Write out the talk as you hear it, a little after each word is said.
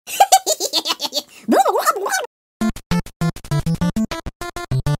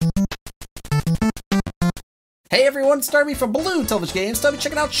Hey everyone, it's Darby from Blue Television Games. Time to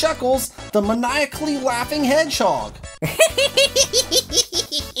check out Chuckles, the maniacally laughing hedgehog.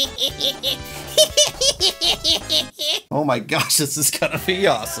 Oh my gosh, this is gonna be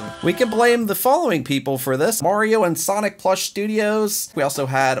awesome. We can blame the following people for this: Mario and Sonic Plush Studios. We also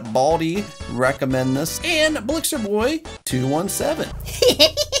had Baldy recommend this, and Blixer Boy 217.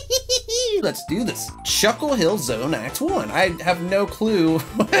 Let's do this. Chuckle Hill Zone Act 1. I have no clue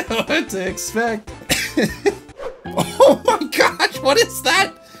what to expect. Oh my gosh, what is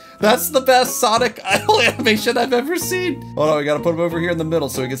that? That's the best Sonic idle animation I've ever seen. Hold on, we gotta put him over here in the middle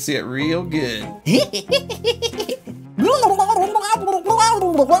so we can see it real good. I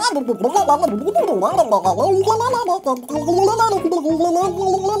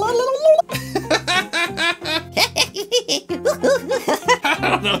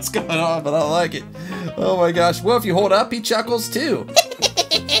don't know what's going on, but I like it. Oh my gosh. Well, if you hold up, he chuckles too.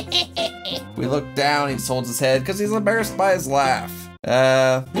 We look down, he just holds his head because he's embarrassed by his laugh.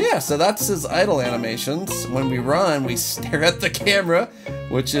 Yeah, so that's his idle animations. When we run, we stare at the camera,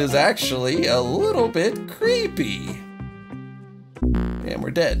 which is actually a little bit creepy. And we're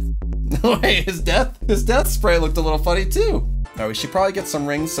dead. Wait, his death spray looked a little funny too. Now we should probably get some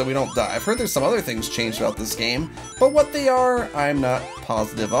rings so we don't die. I've heard there's some other things changed about this game, but what they are, I'm not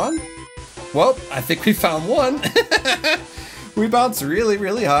positive on. Well, I think we found one. We bounce really,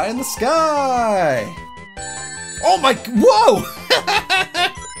 really high in the sky. Oh my, whoa!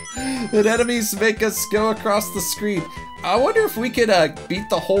 And enemies make us go across the screen. I wonder if we could beat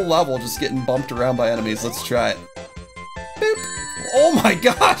the whole level just getting bumped around by enemies. Let's try it. Boop. Oh my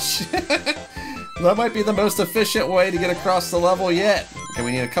gosh! That might be the most efficient way to get across the level yet. Okay,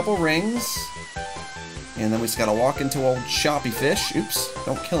 we need a couple rings. And then we just gotta walk into old Choppy Fish. Oops,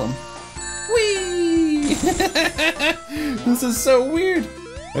 don't kill him. Whee! This is so weird.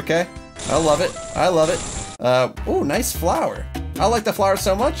 Okay, I love it. I love it. Oh, nice flower. I like the flower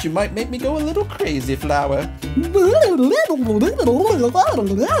so much, you might make me go a little crazy, flower.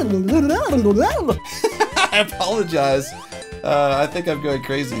 I apologize. I think I'm going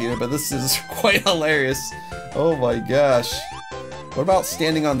crazy here, but this is quite hilarious. Oh my gosh. What about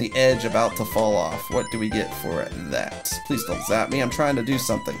standing on the edge about to fall off? What do we get for that? Please don't zap me, I'm trying to do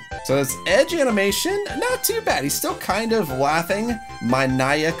something. So this edge animation, not too bad. He's still kind of laughing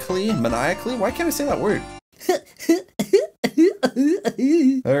maniacally. Why can't I say that word?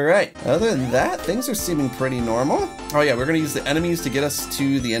 Alright, other than that, things are seeming pretty normal. Oh yeah, we're gonna use the enemies to get us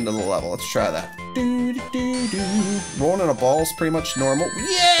to the end of the level. Let's try that. Rolling in a ball is pretty much normal.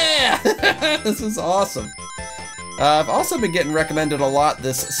 Yeah! This is awesome. I've also been getting recommended a lot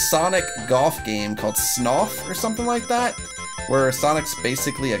this Sonic golf game called Snoff or something like that, where Sonic's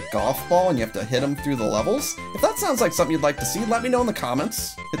basically a golf ball and you have to hit him through the levels. If that sounds like something you'd like to see, let me know in the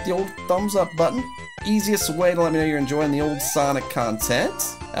comments. Hit the old thumbs up button. Easiest way to let me know you're enjoying the old Sonic content.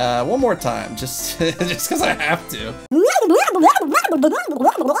 One more time, just because I have to.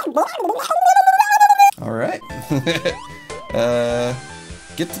 All right.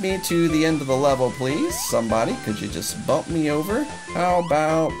 Get me to the end of the level, please. Somebody, could you just bump me over? How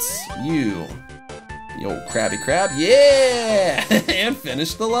about you? The old Krabby Crab. Yeah! And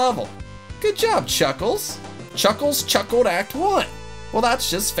finish the level. Good job, Chuckles. Chuckles chuckled Act 1. Well, that's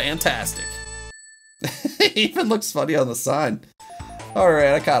just fantastic. It even looks funny on the sign.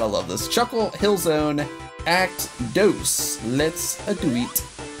 Alright, I kinda love this. Chuckle Hill Zone Act Dos. Let's do it.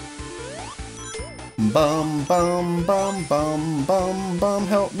 Bum bum bum bum bum bum,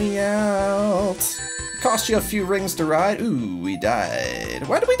 help me out. Cost you a few rings to ride. Ooh, we died.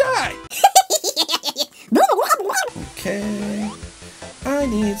 Why did we die? Okay. I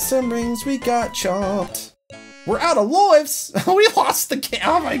need some rings, we got chopped. We're out of lives. We lost the game.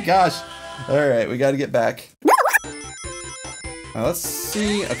 Oh my gosh. Alright, we gotta get back. Let's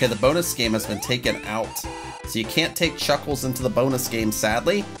see. Okay, the bonus game has been taken out. So you can't take Chuckles into the bonus game,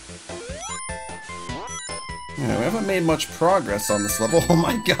 sadly. Yeah, we haven't made much progress on this level. Oh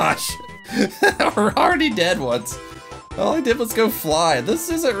my gosh. We're already dead once. All I did was go fly. This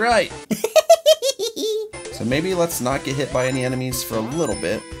isn't right. So maybe let's not get hit by any enemies for a little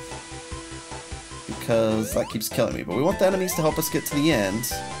bit, because that keeps killing me. But we want the enemies to help us get to the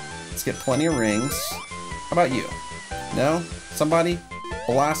end. Let's get plenty of rings. How about you? No? Somebody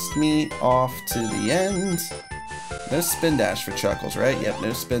blast me off to the end. No spin dash for Chuckles, right? Yep,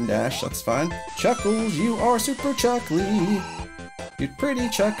 no spin dash, that's fine. Chuckles, you are super chuckly. You're pretty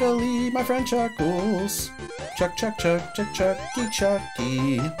chuckly, my friend Chuckles. Chuck, chuck, chuck, chuck, chucky,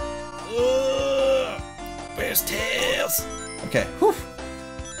 chucky. Where's Tails? Okay, whew.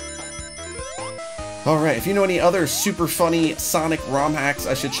 Alright, if you know any other super funny Sonic ROM hacks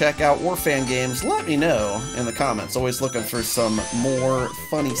I should check out or fan games, let me know in the comments. Always looking for some more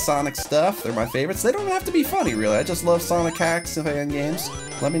funny Sonic stuff. They're my favorites. They don't have to be funny, really. I just love Sonic hacks and fan games.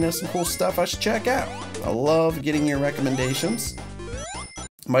 Let me know some cool stuff I should check out. I love getting your recommendations.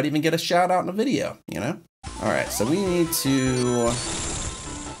 Might even get a shout out in a video, you know? Alright, so we need to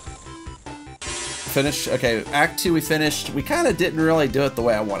finish. Okay, Act 2 we finished. We kind of didn't really do it the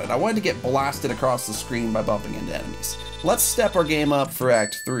way I wanted. I wanted to get blasted across the screen by bumping into enemies. Let's step our game up for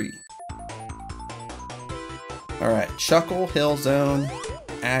Act 3. Alright, Chuckle Hill Zone,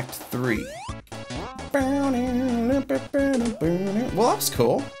 Act 3. Well, that was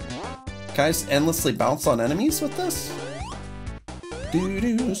cool. Can I just endlessly bounce on enemies with this? I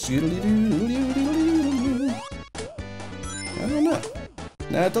don't know.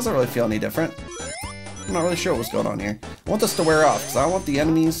 No, it doesn't really feel any different. I'm not really sure what's going on here. I want this to wear off, because I want the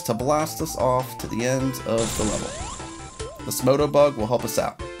enemies to blast us off to the end of the level. This Moto Bug will help us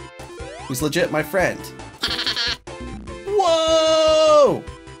out. He's legit my friend. Whoa!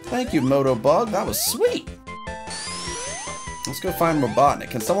 Thank you, Moto Bug. That was sweet. Let's go find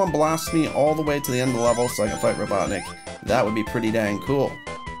Robotnik. Can someone blast me all the way to the end of the level so I can fight Robotnik? That would be pretty dang cool.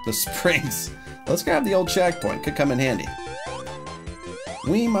 The springs. Let's grab the old checkpoint. Could come in handy.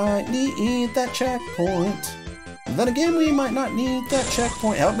 We might need that checkpoint. Then again, we might not need that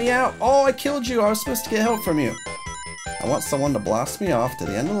checkpoint. Help me out. Oh, I killed you. I was supposed to get help from you. I want someone to blast me off to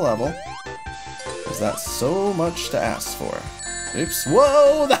the end of the level. Is that so much to ask for? Oops.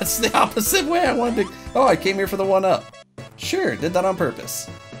 Whoa, that's the opposite way I wanted to. Oh, I came here for the 1-up. Sure, did that on purpose.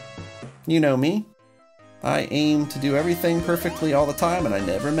 You know me. I aim to do everything perfectly all the time and I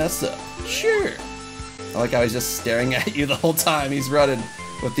never mess up. Sure. I like how he's just staring at you the whole time he's running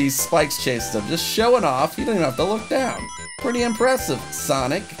with these spikes chasing him. Just showing off. You don't even have to look down. Pretty impressive,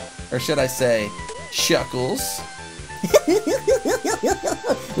 Sonic. Or should I say, Chuckles.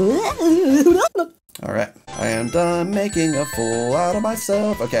 Alright, I am done making a fool out of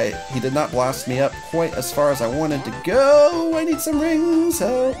myself. Okay, he did not blast me up quite as far as I wanted to go. I need some rings,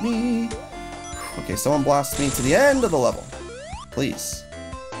 help me. Okay, someone blast me to the end of the level. Please.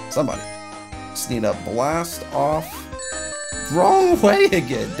 Somebody. Just need to blast off. Wrong way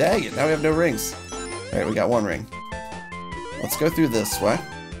again. Dang it, now we have no rings. Alright, we got one ring. Let's go through this way.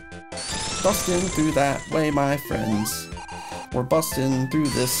 Busting through that way, my friends. We're busting through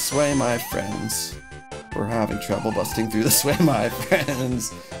this way, my friends. We're having trouble busting through this way, my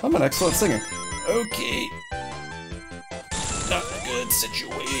friends. I'm an excellent singer. Okay. Not a good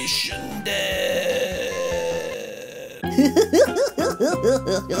situation, Dad.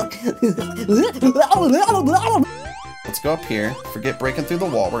 Let's go up here. Forget breaking through the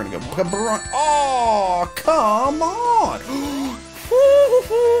wall. We're gonna go. Oh, come on!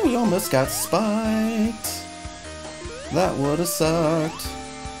 We almost got spiked. That would have sucked.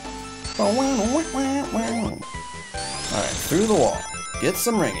 Alright, through the wall. Get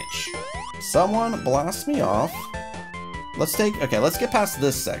some ringage. Someone blast me off. Let's get past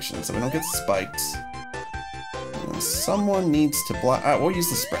this section so we don't get spiked. And someone needs to blast. We'll use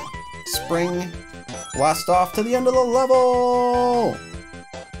the spring. Spring. Blast off to the end of the level.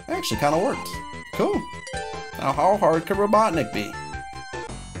 Actually, kind of worked. Cool. Now, how hard could Robotnik be?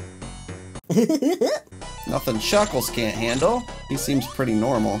 Nothing Chuckles can't handle. He seems pretty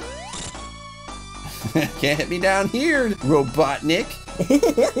normal. Can't hit me down here, Robotnik.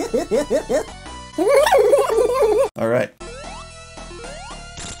 Alright.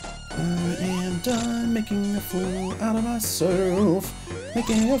 I am done making a fool out of myself.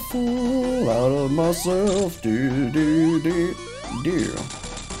 Making a fool out of myself. Do.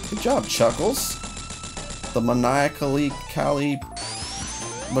 Good job, Chuckles. The maniacally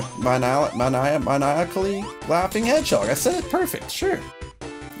laughing hedgehog. I said it perfect, sure.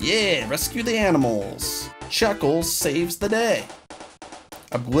 Yeah, rescue the animals. Chuckles saves the day.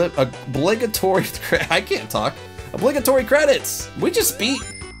 Obligatory, I can't talk. Obligatory credits. We just beat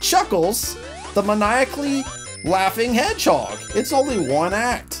Chuckles, the maniacally laughing hedgehog. It's only one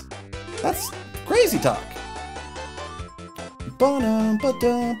act. That's crazy talk.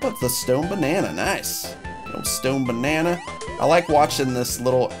 TheStoneBanana, nice. Old StoneBanana. I like watching this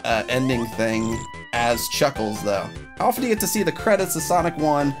little ending thing as Chuckles, though. How often do you get to see the credits of Sonic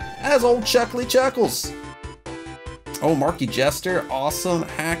 1 as old Chuckles? Oh, Marky Jester, awesome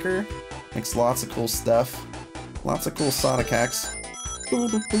hacker. Makes lots of cool stuff. Lots of cool Sonic hacks.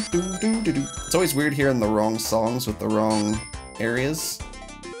 It's always weird hearing the wrong songs with the wrong areas.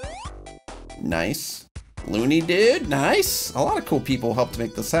 Nice. Looney Dude, nice. A lot of cool people helped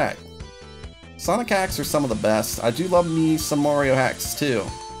make this hack. Sonic hacks are some of the best. I do love me some Mario hacks too.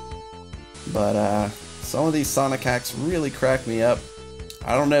 But some of these Sonic hacks really crack me up.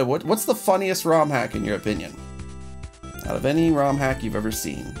 I don't know, what's the funniest ROM hack in your opinion? Out of any ROM hack you've ever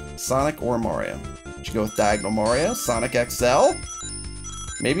seen, Sonic or Mario? Should you go with Diagonal Mario, Sonic XL,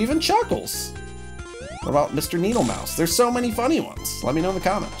 maybe even Chuckles? What about Mr. Needle Mouse? There's so many funny ones. Let me know in the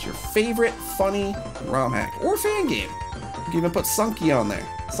comments. Your favorite funny ROM hack or fan game. You can even put Sunky on there.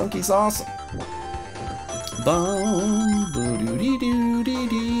 Sunky's awesome.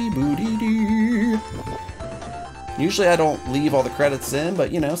 Usually I don't leave all the credits in,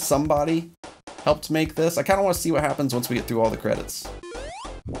 but you know, somebody helped make this. I kind of want to see what happens once we get through all the credits.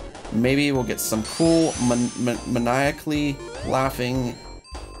 Maybe we'll get some cool, maniacally laughing,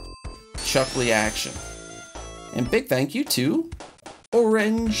 chuckly action. And big thank you to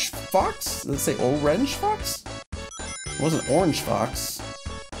Orange Fox. Did it say Orange Fox? It wasn't Orange Fox.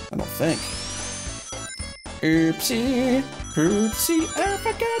 I don't think. Oopsie, I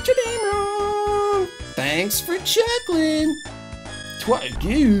forgot your name wrong. Thanks for chuckling.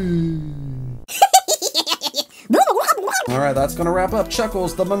 Alright, that's gonna wrap up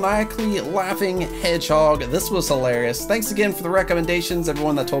Chuckles, the maniacally laughing hedgehog. This was hilarious. Thanks again for the recommendations,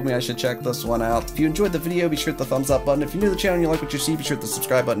 everyone that told me I should check this one out. If you enjoyed the video, be sure to hit the thumbs up button. If you're new to the channel and you like what you see, be sure to hit the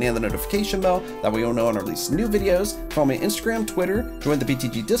subscribe button and the notification bell. That way you'll know when I release new videos. Follow me on Instagram, Twitter, join the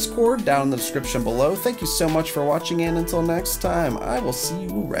BTG Discord down in the description below. Thank you so much for watching, and until next time, I will see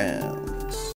you around.